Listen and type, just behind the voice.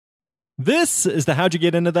This is the How'd You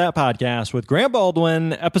Get Into That podcast with Grant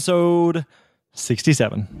Baldwin, episode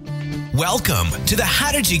 67. Welcome to the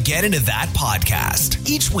How Did You Get Into That podcast.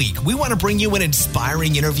 Each week, we want to bring you an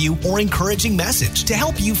inspiring interview or encouraging message to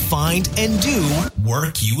help you find and do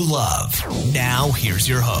work you love. Now, here's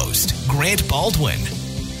your host, Grant Baldwin.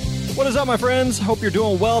 What is up, my friends? Hope you're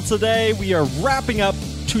doing well today. We are wrapping up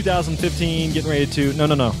 2015, getting ready to...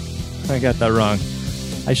 No. I got that wrong.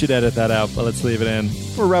 I should edit that out, but let's leave it in.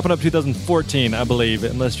 We're wrapping up 2014, I believe,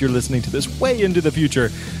 unless you're listening to this way into the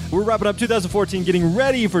future. We're wrapping up 2014, getting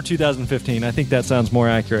ready for 2015. I think that sounds more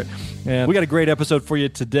accurate. And we got a great episode for you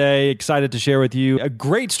today. Excited to share with you a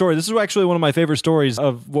great story. This is actually one of my favorite stories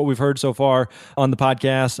of what we've heard so far on the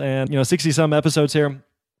podcast. And, 60-some episodes here.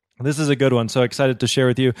 This is a good one, so excited to share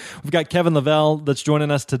with you. We've got Kevin Lavelle that's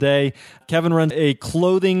joining us today. Kevin runs a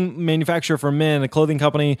clothing manufacturer for men, a clothing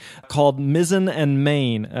company called Mizzen and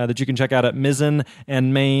Main that you can check out at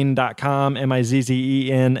mizzenandmain.com,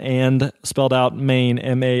 M-I-Z-Z-E-N, and spelled out Main,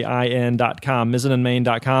 M-A-I-N.com,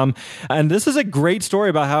 mizzenandmain.com. And this is a great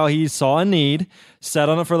story about how he saw a need, sat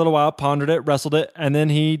on it for a little while, pondered it, wrestled it, and then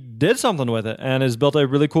he did something with it and has built a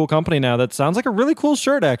really cool company now that sounds like a really cool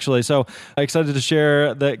shirt, actually. So excited to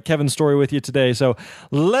share Kevin's story with you today. So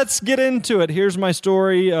let's get into it. Here's my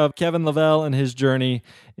story of Kevin Lavelle and his journey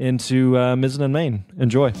into Mizzen and Main.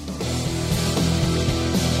 Enjoy.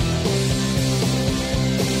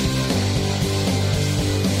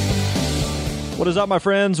 What is up, my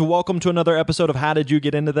friends? Welcome to another episode of How Did You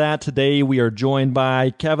Get Into That? Today we are joined by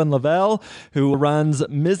Kevin Lavelle, who runs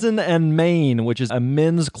Mizzen and Main, which is a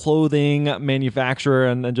men's clothing manufacturer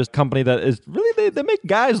and just company that is really, they make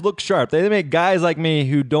guys look sharp. They make guys like me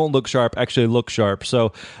who don't look sharp actually look sharp.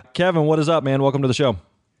 So, Kevin, what is up, man? Welcome to the show.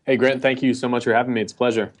 Hey, Grant, thank you so much for having me. It's a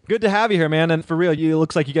pleasure. Good to have you here, man. And for real, it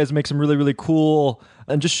looks like you guys make some really, really cool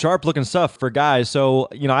and just sharp-looking stuff for guys. So,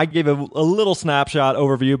 I gave a little snapshot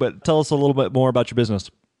overview, but tell us a little bit more about your business.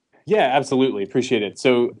 Yeah, absolutely. Appreciate it.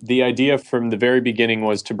 So the idea from the very beginning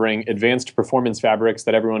was to bring advanced performance fabrics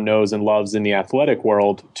that everyone knows and loves in the athletic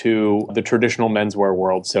world to the traditional menswear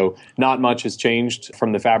world. So not much has changed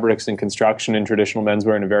from the fabrics and construction in traditional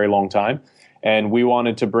menswear in a very long time. And we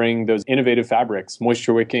wanted to bring those innovative fabrics,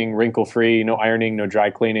 moisture wicking, wrinkle-free, no ironing, no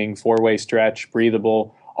dry cleaning, four-way stretch,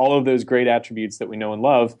 breathable, all of those great attributes that we know and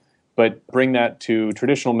love, but bring that to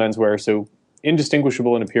traditional menswear. So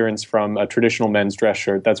indistinguishable in appearance from a traditional men's dress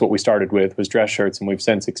shirt. That's what we started with, was dress shirts, and we've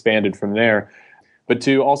since expanded from there. But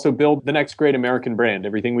to also build the next great American brand.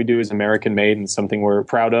 Everything we do is American-made and something we're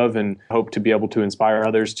proud of and hope to be able to inspire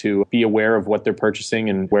others to be aware of what they're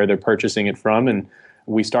purchasing and where they're purchasing it from. And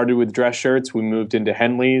we started with dress shirts. We moved into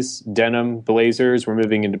Henleys, denim, blazers. We're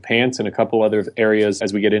moving into pants and a couple other areas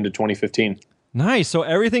as we get into 2015. Nice. So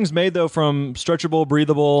everything's made, though, from stretchable,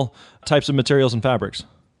 breathable types of materials and fabrics.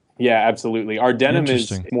 Yeah, absolutely. Our denim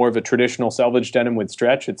is more of a traditional selvage denim with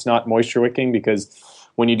stretch. It's not moisture wicking because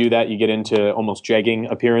when you do that, you get into almost jegging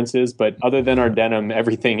appearances. But other than our denim,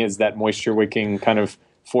 everything is that moisture wicking kind of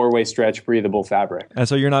four-way stretch, breathable fabric. And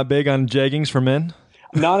so you're not big on jeggings for men?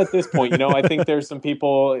 Not at this point. I think there's some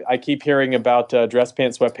people, I keep hearing about dress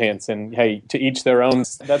pants, sweatpants, and hey, to each their own.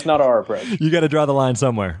 That's not our approach. You got to draw the line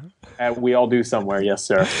somewhere. We all do somewhere, yes,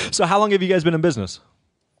 sir. So how long have you guys been in business?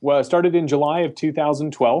 Well, I started in July of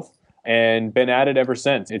 2012 and been at it ever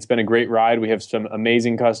since. It's been a great ride. We have some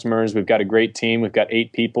amazing customers. We've got a great team. We've got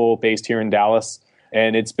 8 people based here in Dallas,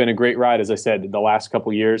 and it's been a great ride, as I said, the last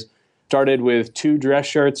couple of years. Started with 2 dress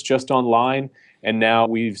shirts just online, and now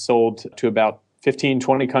we've sold to about 15,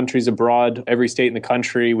 20 countries abroad, every state in the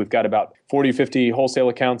country. We've got about 40, 50 wholesale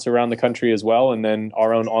accounts around the country as well, and then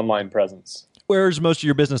our own online presence. Where's most of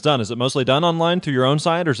your business done? Is it mostly done online through your own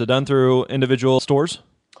site, or is it done through individual stores?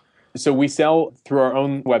 So we sell through our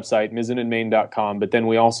own website, mizzenandmain.com, but then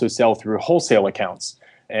we also sell through wholesale accounts.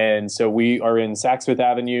 And so we are in Saks Fifth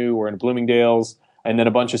Avenue, we're in Bloomingdale's, and then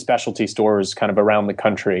a bunch of specialty stores kind of around the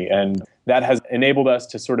country. And that has enabled us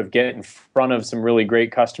to sort of get in front of some really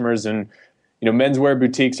great customers. And menswear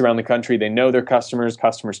boutiques around the country, they know their customers.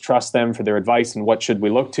 Customers trust them for their advice and what should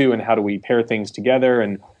we look to and how do we pair things together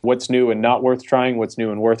and what's new and not worth trying, what's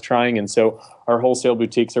new and worth trying. And so our wholesale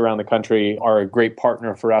boutiques around the country are a great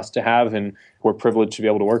partner for us to have, and we're privileged to be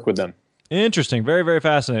able to work with them. Interesting. Very, very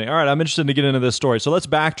fascinating. All right, I'm interested to get into this story. So let's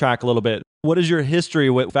backtrack a little bit. What is your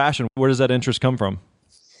history with fashion? Where does that interest come from?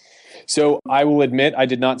 So I will admit I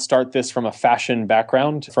did not start this from a fashion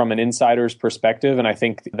background, from an insider's perspective. And I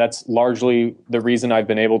think that's largely the reason I've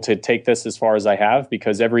been able to take this as far as I have,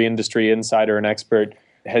 because every industry insider and expert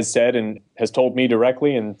has said and has told me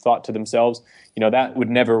directly and thought to themselves, that would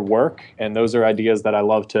never work. And those are ideas that I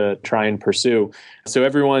love to try and pursue. So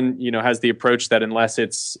everyone, has the approach that unless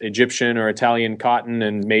it's Egyptian or Italian cotton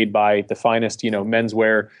and made by the finest,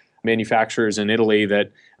 menswear manufacturers in Italy,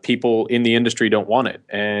 that people in the industry don't want it.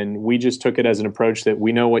 And we just took it as an approach that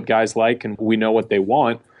we know what guys like and we know what they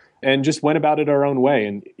want, and just went about it our own way.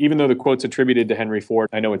 And even though the quote's attributed to Henry Ford,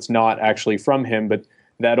 I know it's not actually from him, but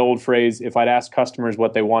that old phrase, if I'd asked customers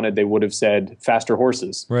what they wanted, they would have said faster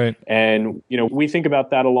horses. Right. And, we think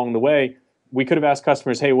about that along the way. We could have asked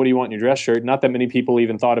customers, hey, what do you want in your dress shirt? Not that many people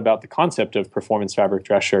even thought about the concept of performance fabric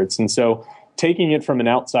dress shirts. And so taking it from an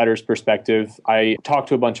outsider's perspective, I talked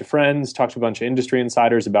to a bunch of friends, talked to a bunch of industry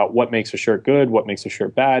insiders about what makes a shirt good, what makes a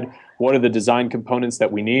shirt bad, what are the design components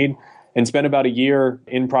that we need, and spent about a year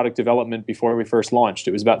in product development before we first launched.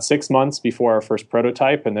 It was about 6 months before our first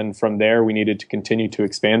prototype, and then from there we needed to continue to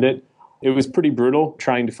expand it. It was pretty brutal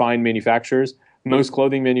trying to find manufacturers. Most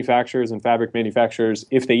clothing manufacturers and fabric manufacturers,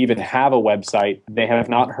 if they even have a website, they have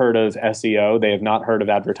not heard of SEO, they have not heard of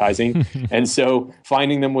advertising. And so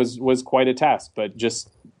finding them was quite a task, but just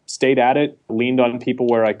stayed at it, leaned on people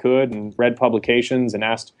where I could, and read publications and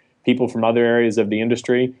asked people from other areas of the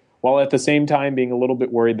industry, while at the same time being a little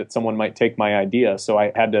bit worried that someone might take my idea. So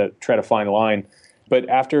I had to tread a fine line. But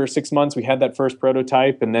after 6 months, we had that first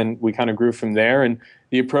prototype, and then we kind of grew from there. And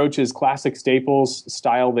the approach is classic staples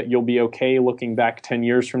style that you'll be okay looking back 10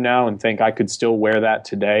 years from now and think I could still wear that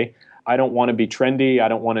today. I don't want to be trendy. I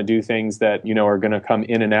don't want to do things that, are going to come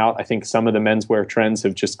in and out. I think some of the menswear trends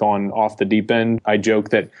have just gone off the deep end. I joke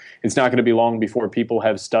that it's not going to be long before people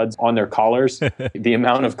have studs on their collars. The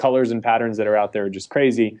amount of colors and patterns that are out there are just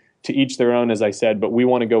crazy. To each their own, as I said, but we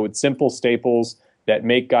want to go with simple staples that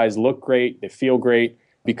make guys look great, they feel great.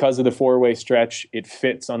 Because of the four-way stretch, it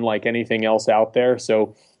fits unlike anything else out there.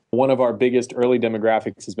 So one of our biggest early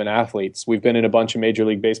demographics has been athletes. We've been in a bunch of Major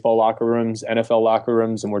League Baseball locker rooms, NFL locker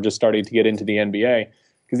rooms, and we're just starting to get into the NBA.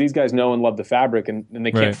 Because these guys know and love the fabric, and they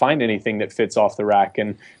can't find anything that fits off the rack.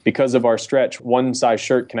 And because of our stretch, one size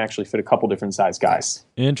shirt can actually fit a couple different size guys.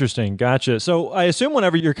 Interesting. Gotcha. So I assume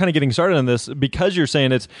whenever you're kind of getting started on this, because you're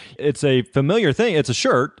saying it's a familiar thing, it's a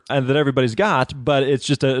shirt that everybody's got, but it's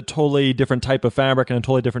just a totally different type of fabric and a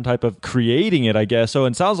totally different type of creating it, I guess. So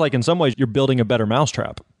it sounds like in some ways you're building a better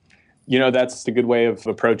mousetrap. That's a good way of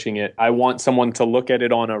approaching it. I want someone to look at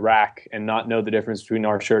it on a rack and not know the difference between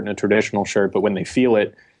our shirt and a traditional shirt, but when they feel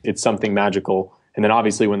it, it's something magical. And then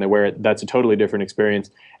obviously when they wear it, that's a totally different experience.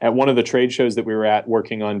 At one of the trade shows that we were at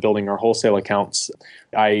working on building our wholesale accounts,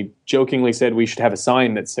 I jokingly said we should have a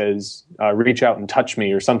sign that says, reach out and touch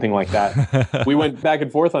me or something like that. We went back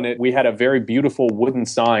and forth on it. We had a very beautiful wooden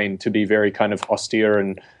sign to be very kind of austere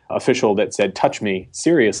and official that said, touch me,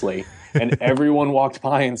 seriously. And everyone walked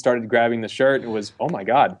by and started grabbing the shirt. It was, oh my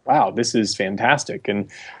God, wow, this is fantastic. And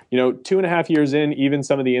 2.5 years in, even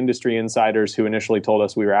some of the industry insiders who initially told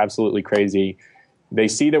us we were absolutely crazy, they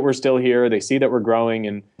see that we're still here, they see that we're growing,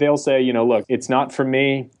 and they'll say, look, it's not for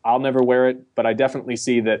me, I'll never wear it, but I definitely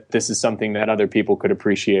see that this is something that other people could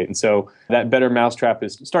appreciate. And so that better mousetrap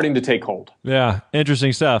is starting to take hold. Yeah,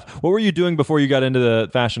 interesting stuff. What were you doing before you got into the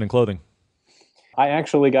fashion and clothing? I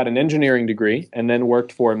actually got an engineering degree and then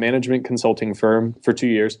worked for a management consulting firm for 2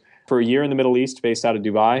 years. For a year in the Middle East, based out of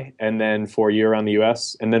Dubai, and then for a year around the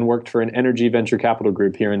U.S., and then worked for an energy venture capital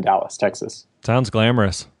group here in Dallas, Texas. Sounds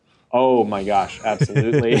glamorous. Oh my gosh,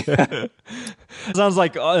 absolutely. Sounds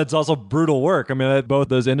like it's also brutal work. I mean, both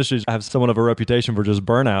those industries have somewhat of a reputation for just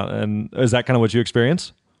burnout. And is that kind of what you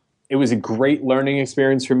experienced? It was a great learning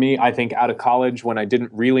experience for me. I think out of college, when I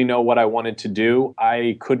didn't really know what I wanted to do,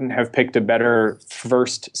 I couldn't have picked a better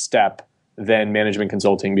first step than management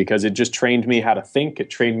consulting, because it just trained me how to think. It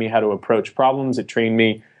trained me how to approach problems. It trained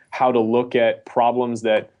me how to look at problems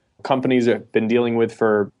that companies have been dealing with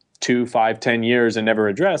for 2, 5, 10 years and never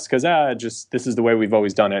addressed, because this is the way we've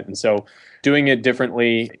always done it. And so doing it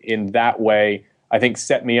differently in that way, I think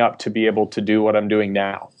set me up to be able to do what I'm doing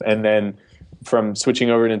now. And then from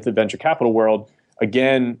switching over into the venture capital world,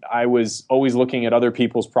 again, I was always looking at other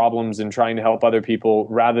people's problems and trying to help other people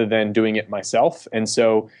rather than doing it myself. And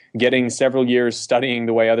so getting several years studying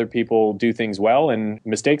the way other people do things well and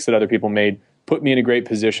mistakes that other people made put me in a great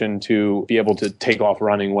position to be able to take off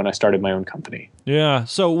running when I started my own company. Yeah.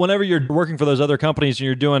 So whenever you're working for those other companies and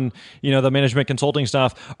you're doing, the management consulting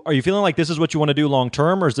stuff, are you feeling like this is what you want to do long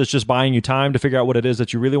term, or is this just buying you time to figure out what it is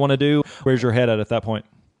that you really want to do? Where's your head at that point?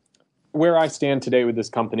 Where I stand today with this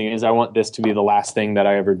company is I want this to be the last thing that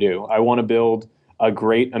I ever do. I want to build a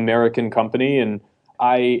great American company, and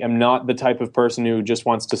I am not the type of person who just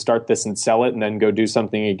wants to start this and sell it and then go do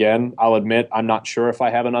something again. I'll admit I'm not sure if I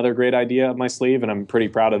have another great idea up my sleeve, and I'm pretty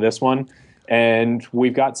proud of this one. And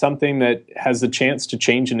we've got something that has the chance to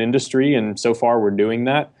change an industry, and so far we're doing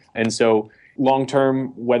that. And so long term,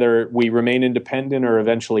 whether we remain independent or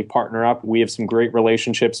eventually partner up, we have some great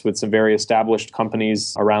relationships with some very established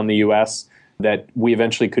companies around the US that we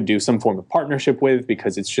eventually could do some form of partnership with,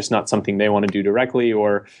 because it's just not something they want to do directly,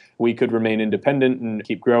 or we could remain independent and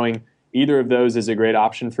keep growing. Either of those is a great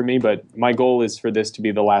option for me, but my goal is for this to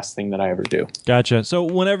be the last thing that I ever do. Gotcha. So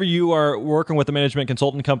whenever you are working with the management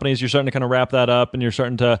consultant companies, you're starting to kind of wrap that up and you're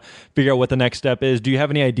starting to figure out what the next step is. Do you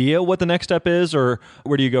have any idea what the next step is, or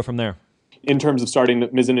where do you go from there? In terms of starting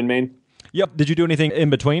Mizzen in Maine? Yep. Did you do anything in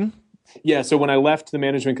between? Yeah, so when I left the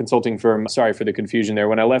management consulting firm, sorry for the confusion there,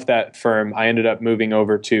 when I left that firm, I ended up moving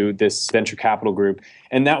over to this venture capital group.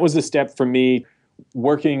 And that was a step for me.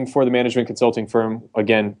 Working for the management consulting firm,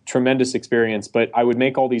 again, tremendous experience, but I would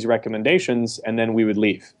make all these recommendations and then we would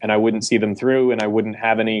leave and I wouldn't see them through, and I wouldn't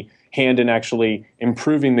have any hand in actually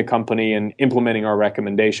improving the company and implementing our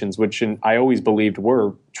recommendations, which I always believed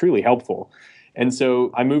were truly helpful. And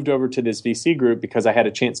so I moved over to this VC group because I had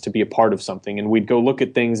a chance to be a part of something, and we'd go look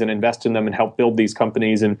at things and invest in them and help build these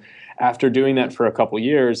companies. And after doing that for a couple of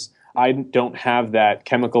years, I don't have that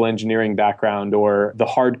chemical engineering background or the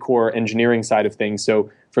hardcore engineering side of things. So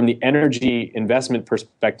from the energy investment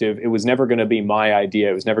perspective, it was never going to be my idea.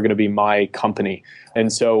 It was never going to be my company.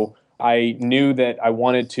 And so I knew that I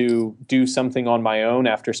wanted to do something on my own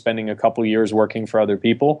after spending a couple years working for other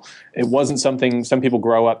people. It wasn't something, some people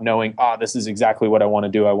grow up knowing, this is exactly what I want to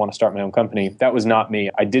do. I want to start my own company. That was not me.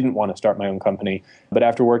 I didn't want to start my own company. But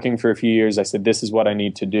after working for a few years, I said, this is what I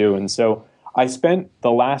need to do. And so I spent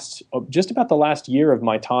just about the last year of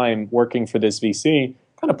my time working for this VC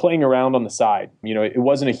kind of playing around on the side. It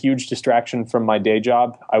wasn't a huge distraction from my day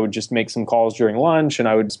job. I would just make some calls during lunch, and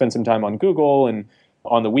I would spend some time on Google, and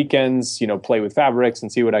on the weekends, play with fabrics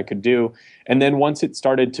and see what I could do. And then once it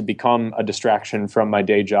started to become a distraction from my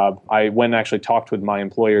day job, I went and actually talked with my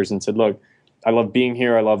employers and said, look, I love being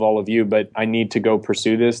here. I love all of you, but I need to go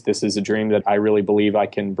pursue this. This is a dream that I really believe I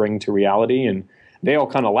can bring to reality. And they all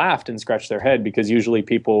kind of laughed and scratched their head, because usually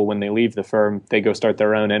people, when they leave the firm, they go start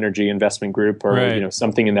their own energy investment group or right.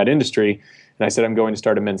 Something in that industry. And I said, I'm going to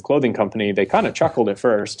start a men's clothing company. They kind of chuckled at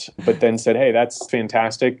first, but then said, hey, that's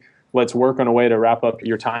fantastic. Let's work on a way to wrap up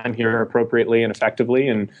your time here appropriately and effectively.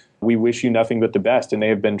 And we wish you nothing but the best. And they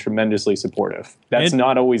have been tremendously supportive. That's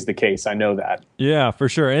not always the case. I know that. Yeah, for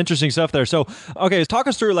sure. Interesting stuff there. So, okay, talk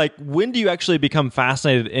us through, when do you actually become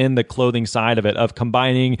fascinated in the clothing side of it, of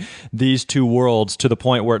combining these two worlds to the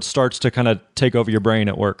point where it starts to kind of take over your brain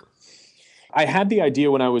at work? I had the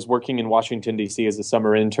idea when I was working in Washington, D.C. as a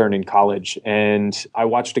summer intern in college, and I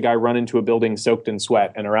watched a guy run into a building soaked in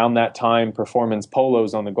sweat. And around that time, performance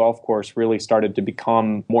polos on the golf course really started to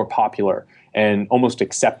become more popular and almost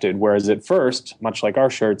accepted. Whereas at first, much like our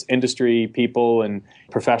shirts, industry people and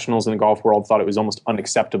professionals in the golf world thought it was almost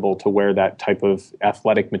unacceptable to wear that type of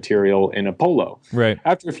athletic material in a polo. Right.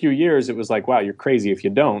 After a few years, it was like, wow, you're crazy if you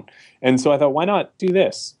don't. And so I thought, why not do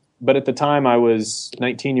this? But at the time, I was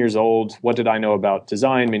 19 years old. What did I know about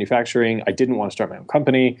design, manufacturing? I didn't want to start my own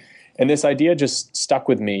company. And this idea just stuck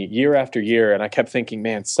with me year after year. And I kept thinking,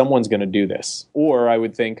 man, someone's going to do this. Or I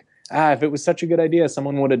would think, if it was such a good idea,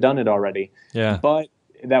 someone would have done it already. Yeah. But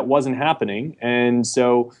that wasn't happening. And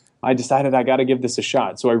so I decided I got to give this a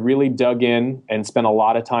shot. So I really dug in and spent a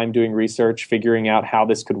lot of time doing research, figuring out how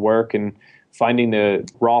this could work, and finding the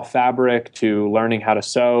raw fabric, to learning how to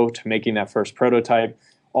sew, to making that first prototype.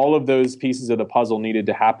 All of those pieces of the puzzle needed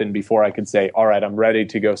to happen before I could say, all right, I'm ready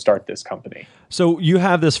to go start this company. So you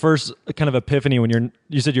have this first kind of epiphany when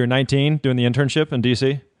you said you're 19 doing the internship in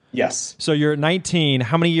DC? Yes. So you're 19.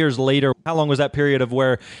 How many years later, how long was that period of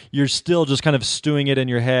where you're still just kind of stewing it in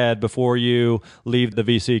your head before you leave the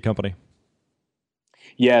VC company?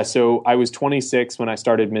 Yeah, so I was 26 when I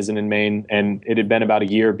started Mizzen in Maine, and it had been about a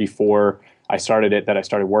year before I started it that I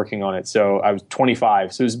started working on it. So I was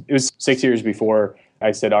 25. So it was 6 years before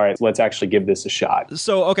I said, all right, let's actually give this a shot.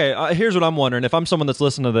 So, okay, here's what I'm wondering. If I'm someone that's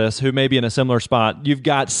listening to this who may be in a similar spot, you've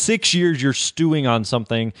got 6 years you're stewing on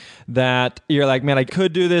something that you're like, man, I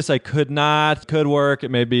could do this, I could not, could work, it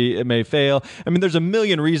may fail. I mean, there's a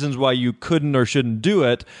million reasons why you couldn't or shouldn't do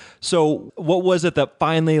it. So what was it that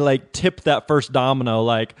finally tipped that first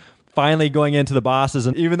domino, finally going into the bosses,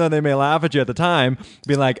 and even though they may laugh at you at the time,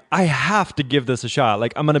 being like, I have to give this a shot.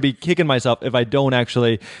 I'm going to be kicking myself if I don't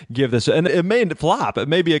actually give this. And it may flop. It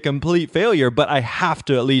may be a complete failure, but I have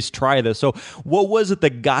to at least try this. So what was it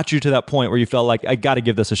that got you to that point where you felt like, I got to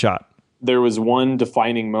give this a shot? there was one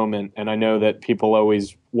defining moment, and I know that people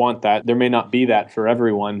always want that. There may not be that for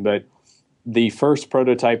everyone, but the first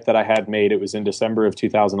prototype that I had made, it was in December of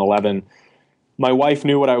 2011. My wife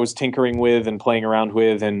knew what I was tinkering with and playing around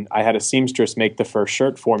with, and I had a seamstress make the first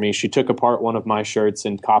shirt for me. She took apart one of my shirts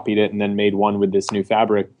and copied it and then made one with this new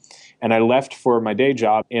fabric. And I left for my day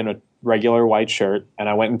job in a regular white shirt, and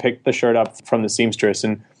I went and picked the shirt up from the seamstress.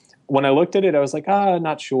 And when I looked at it, I was like,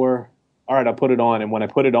 not sure. All right, I'll put it on. And when I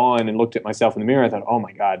put it on and looked at myself in the mirror, I thought, oh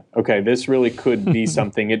my God, okay, this really could be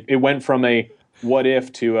something. It went from a what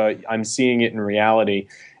if to a I'm seeing it in reality.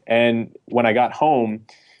 And when I got home,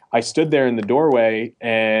 I stood there in the doorway,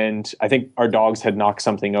 and I think our dogs had knocked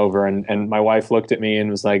something over. And my wife looked at me and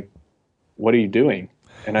was like, what are you doing?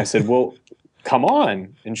 And I said, well, come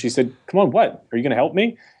on. And she said, come on, what? Are you going to help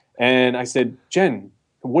me? And I said, Jen,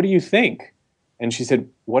 what do you think? And she said,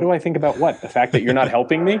 what do I think about what? The fact that you're not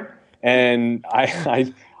helping me? And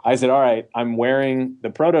I said, all right, I'm wearing the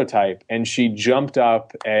prototype. And she jumped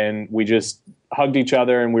up, and we just hugged each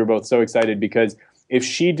other, and we were both so excited, because if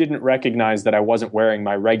she didn't recognize that I wasn't wearing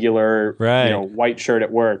my regular white shirt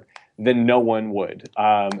at work, then no one would.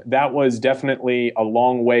 That was definitely a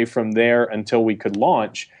long way from there until we could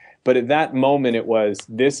launch. But at that moment, it was,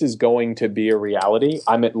 this is going to be a reality.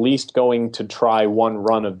 I'm at least going to try one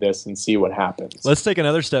run of this and see what happens. Let's take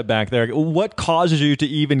another step back there. What causes you to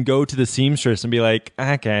even go to the seamstress and be like,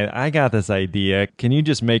 okay, I got this idea. Can you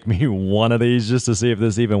just make me one of these just to see if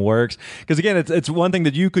this even works? Because again, it's one thing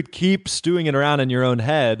that you could keep stewing it around in your own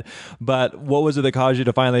head, but what was it that caused you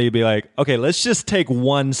to finally be like, okay, let's just take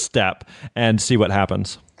one step and see what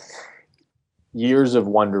happens? Years of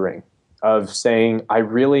wondering, of saying, I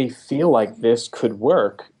really feel like this could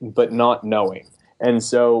work, but not knowing. And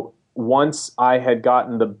so once I had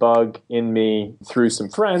gotten the bug in me through some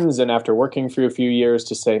friends and after working for a few years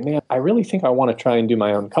to say, man, I really think I want to try and do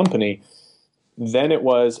my own company, then it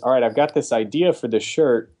was, all right, I've got this idea for this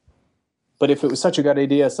shirt, but if it was such a good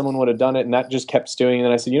idea, someone would have done it, and that just kept stewing. And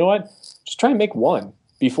then I said, you know what? Just try and make one.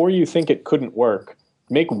 Before you think it couldn't work,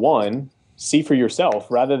 make one, see for yourself,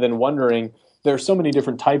 rather than wondering. There are so many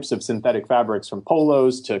different types of synthetic fabrics, from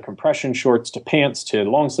polos to compression shorts to pants to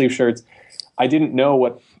long sleeve shirts. I didn't know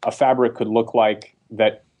what a fabric could look like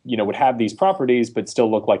that, would have these properties but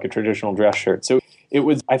still look like a traditional dress shirt. So it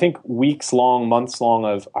was, I think, weeks long, months long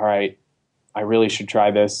of, all right, I really should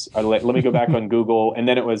try this. Let me go back on Google. And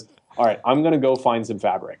then it was, all right, I'm going to go find some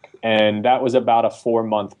fabric. And that was about a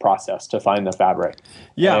 4-month process to find the fabric.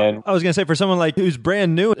 Yeah. And I was going to say, for someone like who's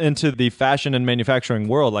brand new into the fashion and manufacturing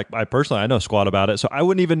world, like I know squat about it. So I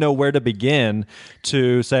wouldn't even know where to begin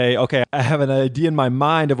to say, okay, I have an idea in my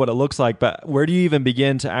mind of what it looks like, but where do you even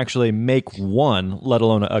begin to actually make one, let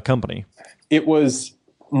alone a company? It was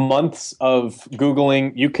months of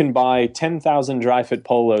Googling. You can buy 10,000 dry fit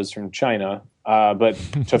polos from China. But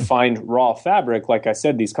to find raw fabric, like I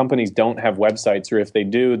said, these companies don't have websites, or if they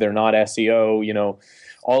do, they're not SEO.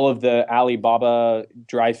 All of the Alibaba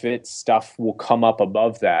dry fit stuff will come up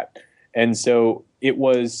above that. And so it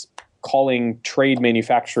was calling trade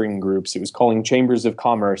manufacturing groups. It was calling chambers of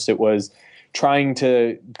commerce. It was trying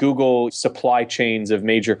to Google supply chains of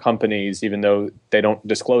major companies, even though they don't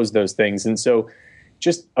disclose those things. And so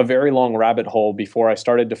just a very long rabbit hole before I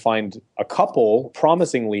started to find a couple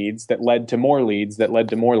promising leads that led to more leads that led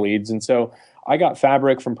to more leads. And so I got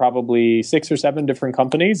fabric from probably 6 or 7 different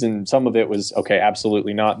companies, and some of it was, okay,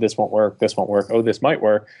 absolutely not. This won't work. This won't work. Oh, this might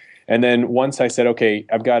work. And then once I said, okay,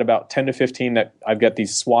 I've got about 10 to 15 that I've got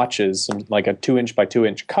these swatches, like a 2-inch by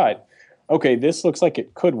 2-inch cut. Okay, this looks like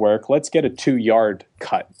it could work. Let's get a 2-yard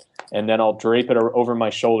cut. And then I'll drape it over my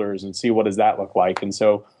shoulders and see what does that look like. And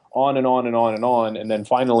so on and on and on and on. And then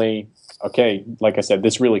finally, okay, like I said,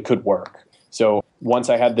 this really could work. So once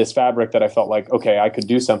I had this fabric that I felt like, okay, I could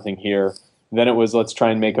do something here, then it was, let's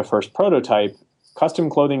try and make a first prototype. Custom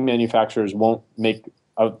clothing manufacturers won't make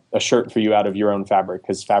a shirt for you out of your own fabric,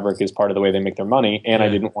 because fabric is part of the way they make their money. And I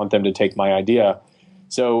didn't want them to take my idea.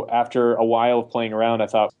 So after a while of playing around, I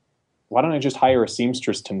thought, why don't I just hire a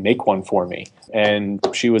seamstress to make one for me? And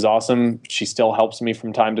she was awesome. She still helps me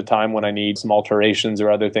from time to time when I need some alterations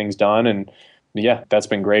or other things done. And yeah, that's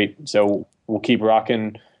been great. So we'll keep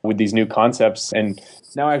rocking with these new concepts, and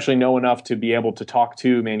now I actually know enough to be able to talk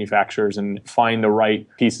to manufacturers and find the right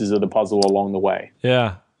pieces of the puzzle along the way.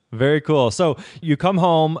 Yeah, very cool. So you come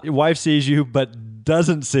home, your wife sees you, but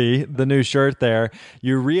doesn't see the new shirt there.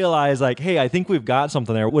 You realize like, hey, I think we've got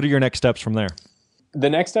something there. What are your next steps from there? The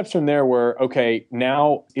next steps from there were, okay,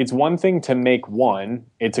 now it's one thing to make one.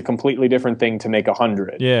 It's a completely different thing to make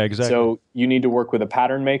 100. Yeah, exactly. So you need to work with a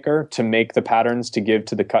pattern maker to make the patterns to give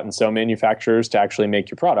to the cut and sew manufacturers to actually make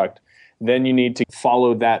your product. then you need to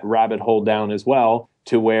follow that rabbit hole down as well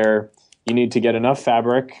to where you need to get enough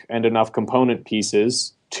fabric and enough component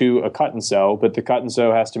pieces to a cut and sew, but the cut and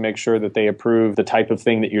sew has to make sure that they approve the type of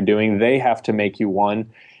thing that you're doing. They have to make you one.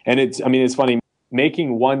 And it's funny,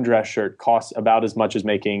 making one dress shirt costs about as much as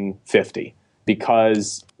making 50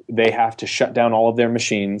 because they have to shut down all of their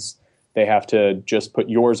machines. They have to just put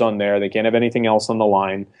yours on there. They can't have anything else on the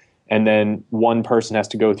line. And then one person has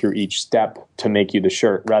to go through each step to make you the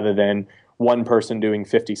shirt rather than one person doing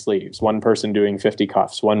 50 sleeves, one person doing 50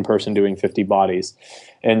 cuffs, one person doing 50 bodies.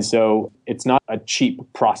 And so it's not a cheap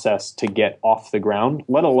process to get off the ground,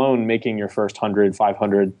 let alone making your first 100,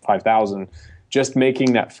 500, 5,000. Just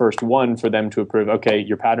making that first one for them to approve, okay,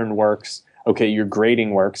 your pattern works, okay, your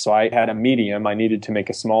grading works. So I had a medium, I needed to make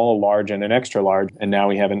a small, a large, and an extra large, and now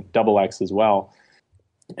we have a double X as well.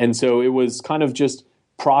 And so it was kind of just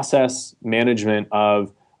process management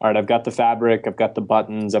of, all right, I've got the fabric, I've got the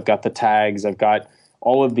buttons, I've got the tags, I've got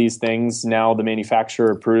all of these things. Now the manufacturer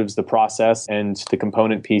approves the process and the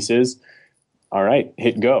component pieces. All right,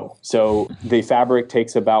 hit go. So the fabric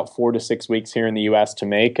takes about 4 to 6 weeks here in the US to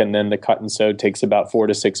make, and then the cut and sew takes about 4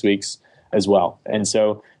 to 6 weeks as well. And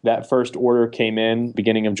so that first order came in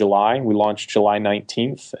beginning of July. We launched July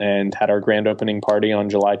 19th and had our grand opening party on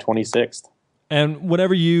July 26th. And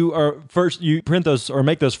whenever you print those or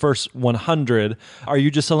make those first 100, are you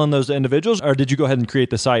just selling those to individuals, or did you go ahead and create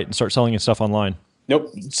the site and start selling your stuff online?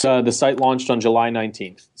 Nope. So the site launched on July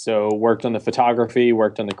 19th. So worked on the photography,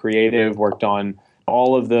 worked on the creative, worked on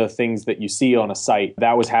all of the things that you see on a site.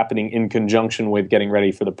 That was happening in conjunction with getting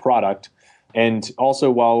ready for the product. And also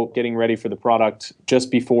while getting ready for the product, just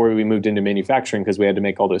before we moved into manufacturing, because we had to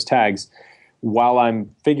make all those tags, while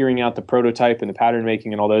I'm figuring out the prototype and the pattern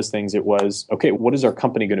making and all those things, it was, okay, what is our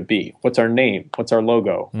company going to be? What's our name? What's our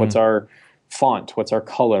logo? What's our font? What's our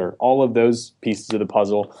color? All of those pieces of the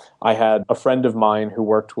puzzle. I had a friend of mine who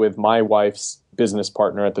worked with my wife's business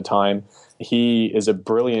partner at the time. He is a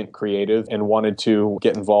brilliant creative and wanted to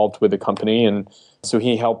get involved with the company. And so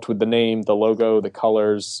he helped with the name, the logo, the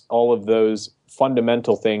colors, all of those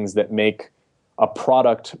fundamental things that make a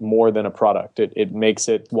product more than a product. It makes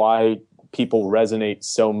it why people resonate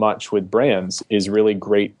so much with brands is really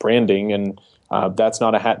great branding. And that's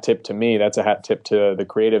not a hat tip to me. That's a hat tip to the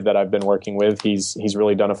creative that I've been working with. He's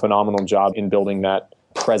really done a phenomenal job in building that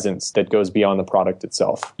presence that goes beyond the product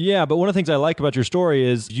itself. Yeah, but one of the things I like about your story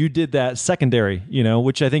is you did that secondary,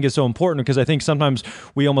 which I think is so important because I think sometimes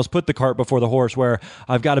we almost put the cart before the horse where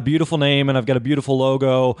I've got a beautiful name and I've got a beautiful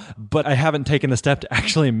logo, but I haven't taken the step to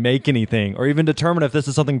actually make anything or even determine if this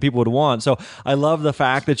is something people would want. So I love the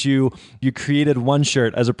fact that you created one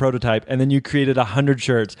shirt as a prototype and then you created 100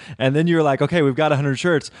 shirts and then you're like, okay, we've got 100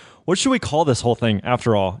 shirts. What should we call this whole thing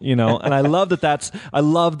after all? And I love I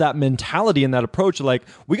love that mentality and that approach. Like,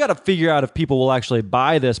 we got to figure out if people will actually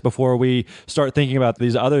buy this before we start thinking about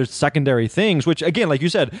these other secondary things, which again, like you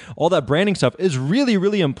said, all that branding stuff is really,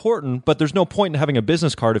 really important, but there's no point in having a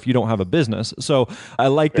business card if you don't have a business. So I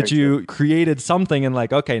like that you created something and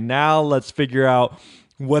like, okay, now let's figure out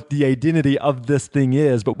what the identity of this thing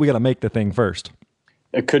is, but we got to make the thing first.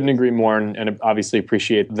 I couldn't agree more, and obviously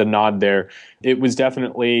appreciate the nod there. It was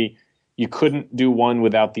definitely, you couldn't do one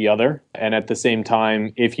without the other. And at the same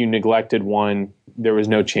time, if you neglected one, there was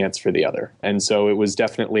no chance for the other. And so it was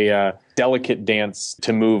definitely a delicate dance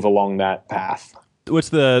to move along that path. What's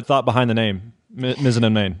the thought behind the name, Mizzen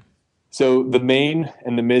and Main? So the main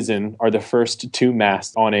and the mizzen are the first two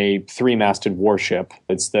masts on a 3-masted warship.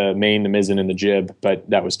 It's the main, the mizzen, and the jib, but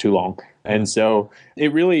that was too long. And so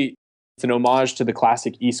it's an homage to the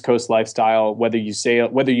classic East Coast lifestyle. Whether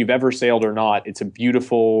you've ever sailed or not, it's a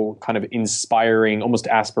beautiful, kind of inspiring, almost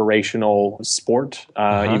aspirational sport,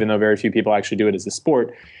 even though very few people actually do it as a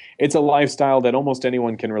sport. It's a lifestyle that almost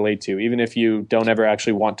anyone can relate to. Even if you don't ever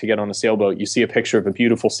actually want to get on a sailboat, you see a picture of a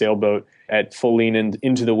beautiful sailboat at full lean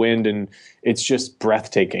into the wind, and it's just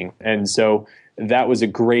breathtaking. And so that was a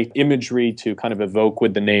great imagery to kind of evoke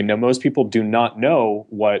with the name. Now, most people do not know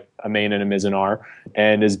what a main and a mizzen are.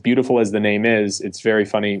 And as beautiful as the name is, it's very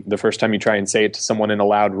funny. The first time you try and say it to someone in a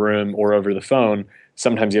loud room or over the phone,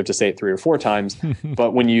 sometimes you have to say it 3 or 4 times.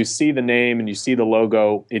 But when you see the name and you see the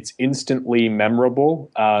logo, it's instantly memorable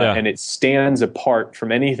and it stands apart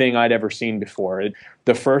from anything I'd ever seen before.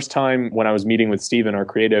 The first time when I was meeting with Steven, our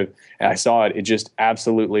creative, and I saw it, it just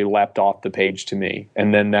absolutely leapt off the page to me.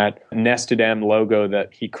 And then that nested M logo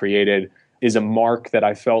that he created, is a mark that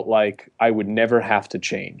I felt like I would never have to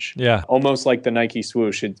change. Yeah. Almost like the Nike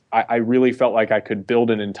swoosh. I really felt like I could build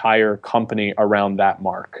an entire company around that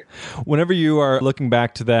mark. Whenever you are looking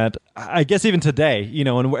back to that, I guess even today,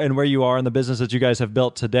 and where you are in the business that you guys have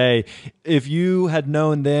built today, if you had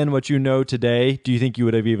known then what you know today, do you think you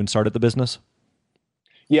would have even started the business?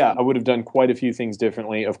 Yeah, I would have done quite a few things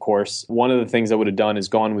differently, of course. One of the things I would have done is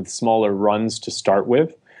gone with smaller runs to start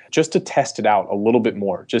with, just to test it out a little bit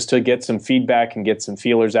more, just to get some feedback and get some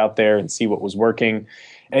feelers out there and see what was working,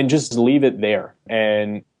 and just leave it there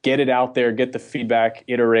and get it out there, get the feedback,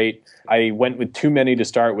 iterate. I went with too many to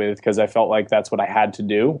start with because I felt like that's what I had to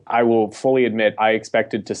do. I will fully admit I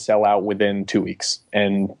expected to sell out within 2 weeks,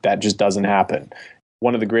 and that just doesn't happen.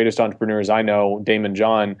 One of the greatest entrepreneurs I know, Damon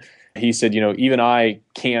John, he said, even I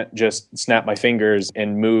can't just snap my fingers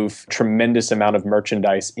and move tremendous amount of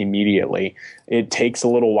merchandise immediately. It takes a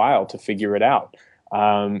little while to figure it out.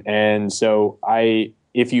 And so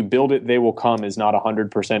if you build it, they will come is not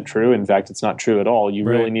 100% true. In fact, it's not true at all. You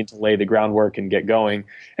really need to lay the groundwork and get going.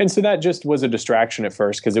 And so that just was a distraction at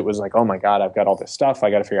first because it was like, oh my God, I've got all this stuff. I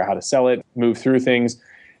got to figure out how to sell it, move through things.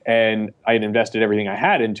 And I had invested everything I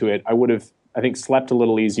had into it. I would have, I think, slept a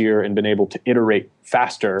little easier and been able to iterate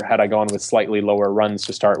faster had I gone with slightly lower runs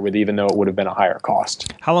to start with, even though it would have been a higher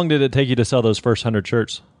cost. How long did it take you to sell those first 100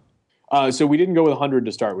 shirts? So we didn't go with 100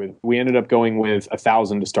 to start with. We ended up going with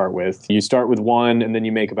 1,000 to start with. You start with one, and then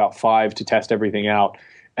you make about 5 to test everything out.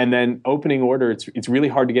 And then opening order, it's really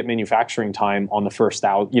hard to get manufacturing time on the first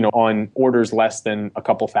 1,000, on orders less than a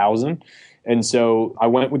couple thousand. And so I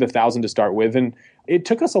went with 1,000 to start with, and it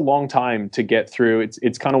took us a long time to get through.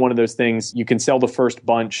 It's kind of one of those things, you can sell the first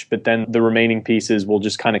bunch, but then the remaining pieces will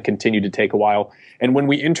just kind of continue to take a while. And when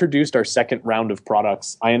we introduced our second round of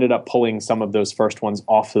products, I ended up pulling some of those first ones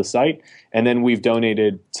off the site. And then we've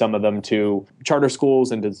donated some of them to charter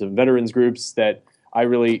schools and to some veterans groups that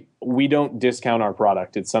we don't discount our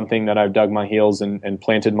product. It's something that I've dug my heels and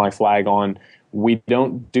planted my flag on. We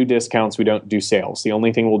don't do discounts. We don't do sales. The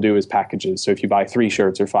only thing we'll do is packages. So if you buy 3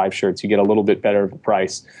 shirts or 5 shirts, you get a little bit better of a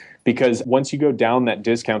price. Because once you go down that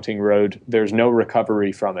discounting road, there's no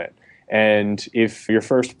recovery from it. And if your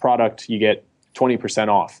first product, you get 20%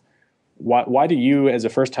 off. Why do you, as a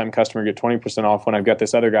first-time customer, get 20% off when I've got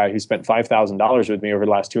this other guy who spent $5,000 with me over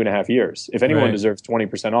the last 2.5 years? If anyone deserves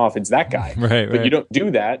 20% off, it's that guy. But you don't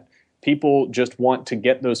do that. People just want to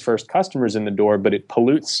get those first customers in the door, but it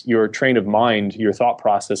pollutes your train of mind, your thought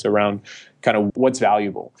process around kind of what's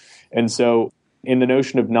valuable. And so in the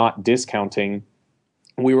notion of not discounting,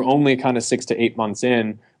 we were only kind of 6 to 8 months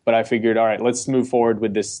in, but I figured, all right, let's move forward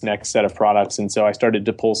with this next set of products. And so I started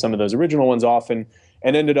to pull some of those original ones off and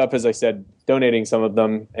ended up, as I said, donating some of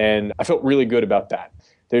them. And I felt really good about that.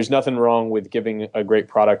 There's nothing wrong with giving a great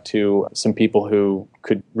product to some people who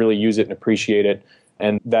could really use it and appreciate it.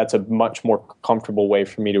 And that's a much more comfortable way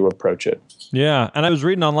for me to approach it. Yeah. And I was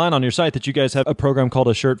reading online on your site that you guys have a program called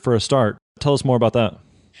A Shirt for a Start. Tell us more about that.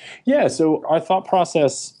 Yeah. So our thought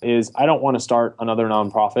process is I don't want to start another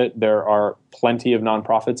nonprofit. There are plenty of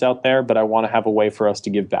nonprofits out there, but I want to have a way for us to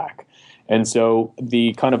give back. And so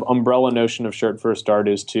the kind of umbrella notion of Shirt for a Start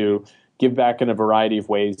is to give back in a variety of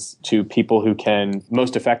ways to people who can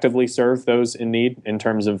most effectively serve those in need in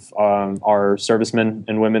terms of our servicemen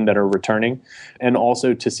and women that are returning, and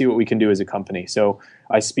also to see what we can do as a company. So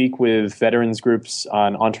I speak with veterans groups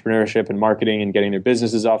on entrepreneurship and marketing and getting their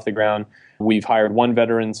businesses off the ground. We've hired 1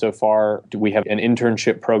 veteran so far. We have an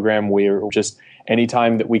internship program where just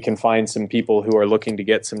anytime that we can find some people who are looking to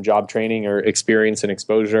get some job training or experience and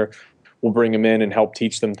exposure, we'll bring them in and help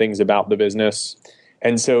teach them things about the business.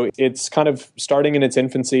 And so it's kind of starting in its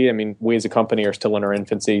infancy. I mean, we as a company are still in our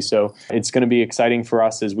infancy. So it's going to be exciting for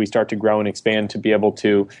us as we start to grow and expand to be able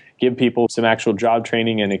to give people some actual job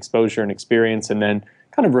training and exposure and experience, and then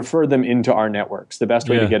kind of refer them into our networks. The best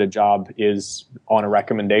way to get a job is on a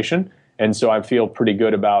recommendation. And so I feel pretty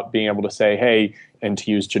good about being able to say, hey, and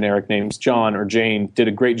to use generic names, John or Jane did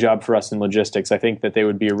a great job for us in logistics. I think that they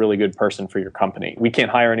would be a really good person for your company. We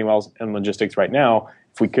can't hire anyone else in logistics right now.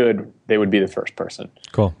 If we could, they would be the first person.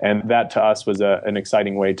 Cool. And that to us was an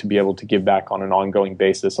exciting way to be able to give back on an ongoing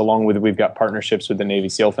basis. Along with, we've got partnerships with the Navy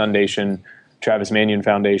SEAL Foundation, Travis Manion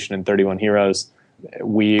Foundation, and 31 Heroes.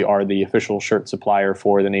 We are the official shirt supplier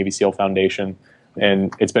for the Navy SEAL Foundation.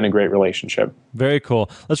 And it's been a great relationship. Very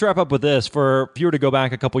cool. Let's wrap up with this. If you were to go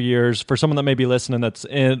back a couple years, for someone that may be listening that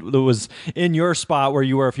was in your spot where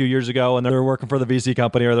you were a few years ago, and they're working for the VC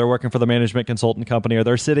company, or they're working for the management consultant company, or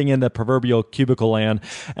they're sitting in the proverbial cubicle land,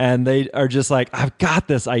 and they are just like, I've got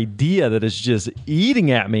this idea that is just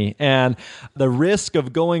eating at me. And the risk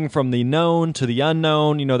of going from the known to the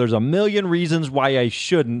unknown, there's a million reasons why I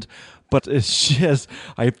shouldn't. but it's just,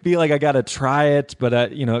 I feel like I got to try it, but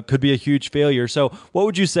it could be a huge failure. So what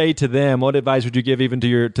would you say to them? What advice would you give even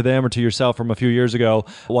to them or to yourself from a few years ago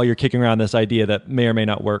while you're kicking around this idea that may or may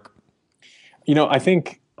not work? I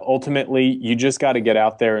think ultimately you just got to get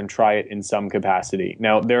out there and try it in some capacity.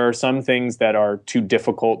 Now, there are some things that are too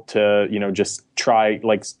difficult to, just try,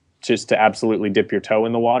 like just to absolutely dip your toe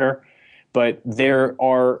in the water. But there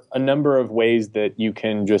are a number of ways that you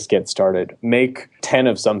can just get started. Make 10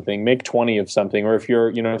 of something, make 20 of something. Or if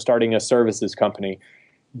you're, starting a services company,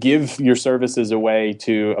 give your services away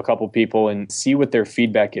to a couple people and see what their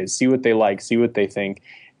feedback is, see what they like, see what they think.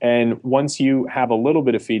 And once you have a little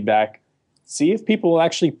bit of feedback, see if people will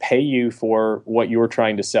actually pay you for what you're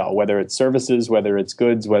trying to sell, whether it's services, whether it's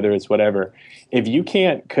goods, whether it's whatever. If you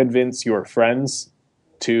can't convince your friends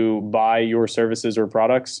to buy your services or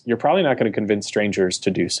products, you're probably not going to convince strangers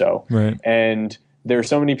to do so. Right. And there are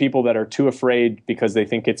so many people that are too afraid because they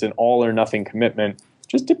think it's an all or nothing commitment.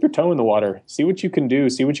 Just dip your toe in the water. See what you can do.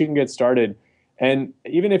 See what you can get started. And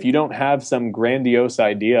even if you don't have some grandiose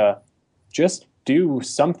idea, just do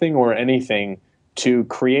something or anything to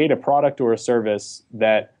create a product or a service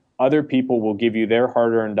that other people will give you their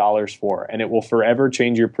hard-earned dollars for. And it will forever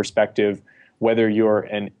change your perspective, whether you're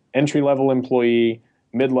an entry-level employee,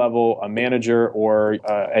 mid-level, a manager, or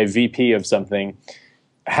a VP of something.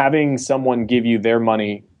 Having someone give you their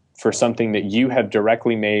money for something that you have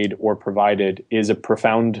directly made or provided is a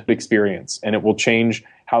profound experience, and it will change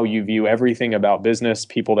how you view everything about business,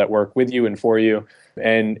 people that work with you and for you.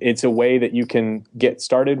 And it's a way that you can get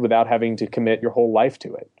started without having to commit your whole life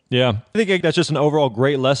to it. Yeah. I think that's just an overall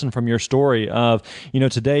great lesson from your story of,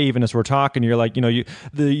 today, even as we're talking, you're like,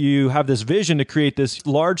 you have this vision to create this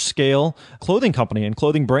large scale clothing company and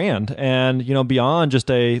clothing brand and, beyond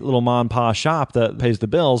just a little mom and pop shop that pays the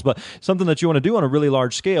bills, but something that you want to do on a really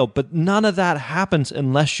large scale. But none of that happens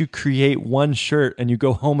unless you create one shirt and you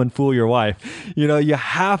go home and fool your wife. You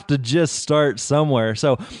have to just start somewhere.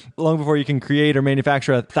 So long before you can create or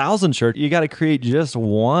manufacture 1,000 shirts, you got to create just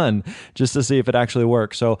one just to see if it actually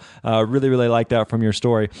works. So really, really like that from your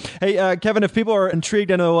story. Hey, Kevin, if people are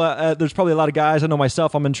intrigued, I know there's probably a lot of guys. I know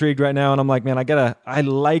myself, I'm intrigued right now, and I'm like, man, I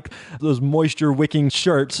like those moisture wicking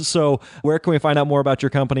shirts. So where can we find out more about your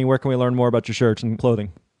company? Where can we learn more about your shirts and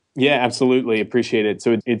clothing? Yeah, absolutely. Appreciate it.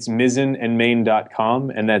 So it's mizzenandmain.com,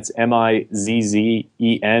 and that's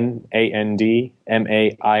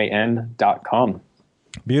MIZZENANDMAIN.com.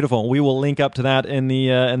 Beautiful. We will link up to that in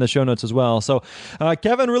the show notes as well. So,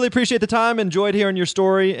 Kevin, really appreciate the time. Enjoyed hearing your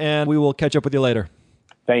story, and we will catch up with you later.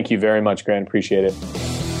 Thank you very much, Grant. Appreciate it.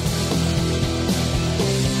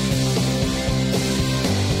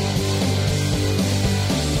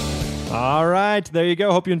 All right, there you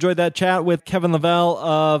go. Hope you enjoyed that chat with Kevin Lavelle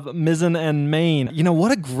of Mizzen and Main.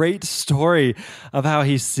 What a great story of how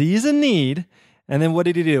he sees a need. And then what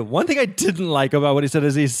did he do? One thing I didn't like about what he said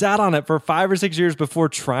is he sat on it for 5 or 6 years before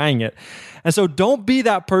trying it. And so don't be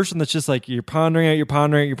that person that's just like, you're pondering it.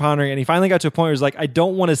 And he finally got to a point where he's like, I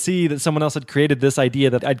don't want to see that someone else had created this idea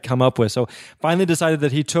that I'd come up with. So finally decided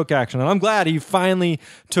that he took action. And I'm glad he finally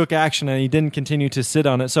took action and he didn't continue to sit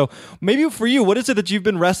on it. So maybe for you, what is it that you've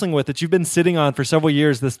been wrestling with, that you've been sitting on for several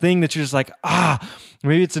years, this thing that you're just like,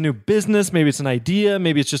 maybe it's a new business, maybe it's an idea,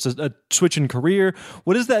 maybe it's just a switch in career.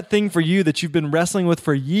 What is that thing for you that you've been wrestling with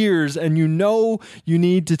for years and you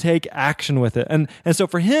need to take action with it? And so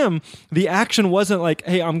for him, the action wasn't like,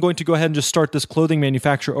 hey, I'm going to go ahead and just start this clothing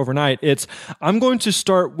manufacturer overnight. It's, I'm going to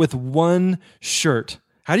start with one shirt.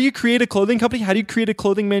 How do you create a clothing company? How do you create a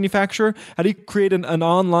clothing manufacturer? How do you create an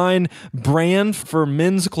online brand for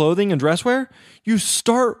men's clothing and dress wear? You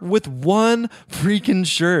start with one freaking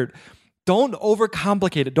shirt. Don't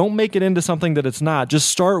overcomplicate it. Don't make it into something that it's not. Just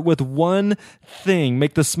start with one thing.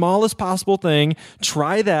 Make the smallest possible thing.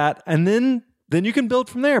 Try that. And then you can build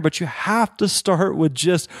from there. But you have to start with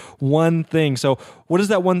just one thing. So what is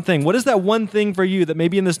that one thing? What is that one thing for you that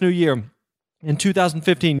maybe in this new year, in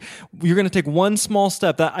 2015, you're going to take one small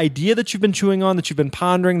step, that idea that you've been chewing on, that you've been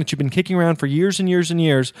pondering, that you've been kicking around for years and years and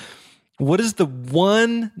years. What is the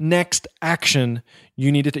one next action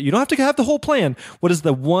you need to take? You don't have to have the whole plan. What is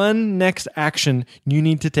the one next action you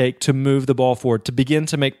need to take to move the ball forward, to begin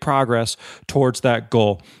to make progress towards that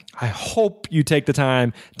goal? I hope you take the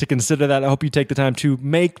time to consider that. I hope you take the time to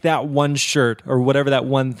make that one shirt or whatever that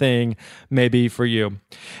one thing may be for you.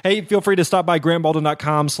 Hey, feel free to stop by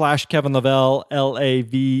grantbaldwin.com/Kevin Lavelle,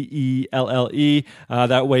 Lavelle.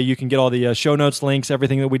 That way you can get all the show notes, links,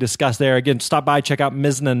 everything that we discussed there. Again, stop by, check out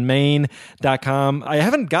mizzenandmain.com. I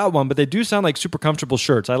haven't got one, but they do sound like super comfortable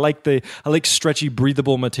shirts. I like stretchy,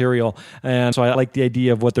 breathable material. And so I like the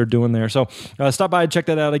idea of what they're doing there. So stop by and check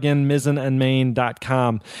that out again,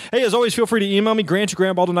 mizzenandmain.com. Hey, as always, feel free to email me,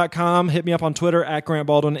 grant@grantbaldwin.com. Hit me up on Twitter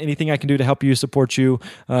 @GrantBaldwin. Anything I can do to help you, support you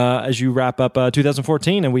as you wrap up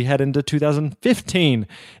 2014 and we head into 2015.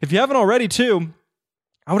 If you haven't already, too,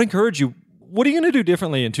 I would encourage you, what are you going to do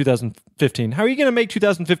differently in 2015? How are you going to make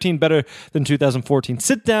 2015 better than 2014?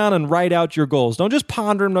 Sit down and write out your goals. Don't just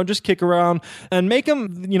ponder them. Don't just kick around. And make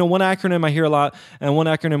them, one acronym I hear a lot, and one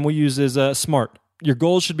acronym we use is SMART. Your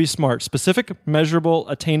goals should be SMART: specific, measurable,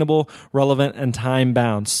 attainable, relevant, and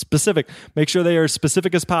time-bound. Specific. Make sure they are as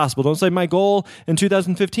specific as possible. Don't say, my goal in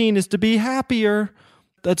 2015 is to be happier.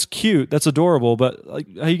 That's cute. That's adorable. But how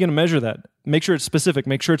are you going to measure that? Make sure it's specific.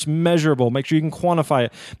 Make sure it's measurable. Make sure you can quantify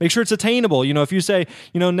it. Make sure it's attainable. If you say,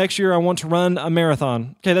 next year I want to run a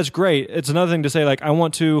marathon. Okay, that's great. It's another thing to say, I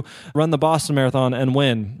want to run the Boston Marathon and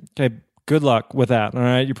win. Okay, good luck with that. All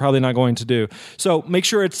right, you're probably not going to do. So make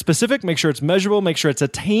sure it's specific. Make sure it's measurable. Make sure it's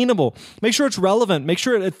attainable. Make sure it's relevant. Make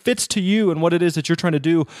sure it fits to you and what it is that you're trying to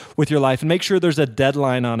do with your life. And make sure there's a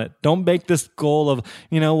deadline on it. Don't make this goal of,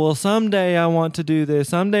 well, someday I want to do this.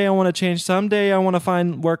 Someday I want to change. Someday I want to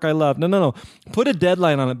find work I love. No. Put a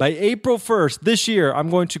deadline on it. By April 1st this year, I'm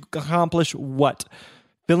going to accomplish what?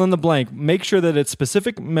 Fill in the blank. Make sure that it's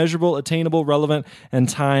specific, measurable, attainable, relevant, and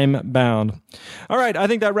time-bound. All right, I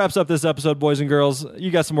think that wraps up this episode, boys and girls.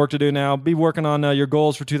 You got some work to do now. Be working on your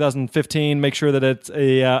goals for 2015. Make sure that it's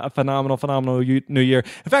a phenomenal new year.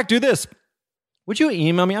 In fact, do this. Would you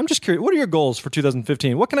email me? I'm just curious. What are your goals for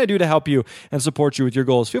 2015? What can I do to help you and support you with your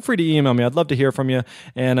goals? Feel free to email me. I'd love to hear from you,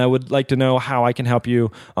 and I would like to know how I can help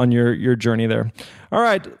you on your journey there. All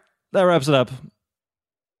right, that wraps it up.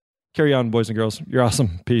 Carry on, boys and girls. You're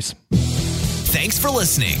awesome. Peace. Thanks for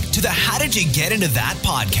listening to the How Did You Get Into That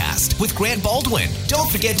podcast with Grant Baldwin. Don't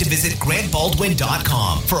forget to visit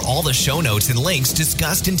grantbaldwin.com for all the show notes and links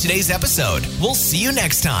discussed in today's episode. We'll see you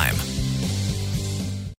next time.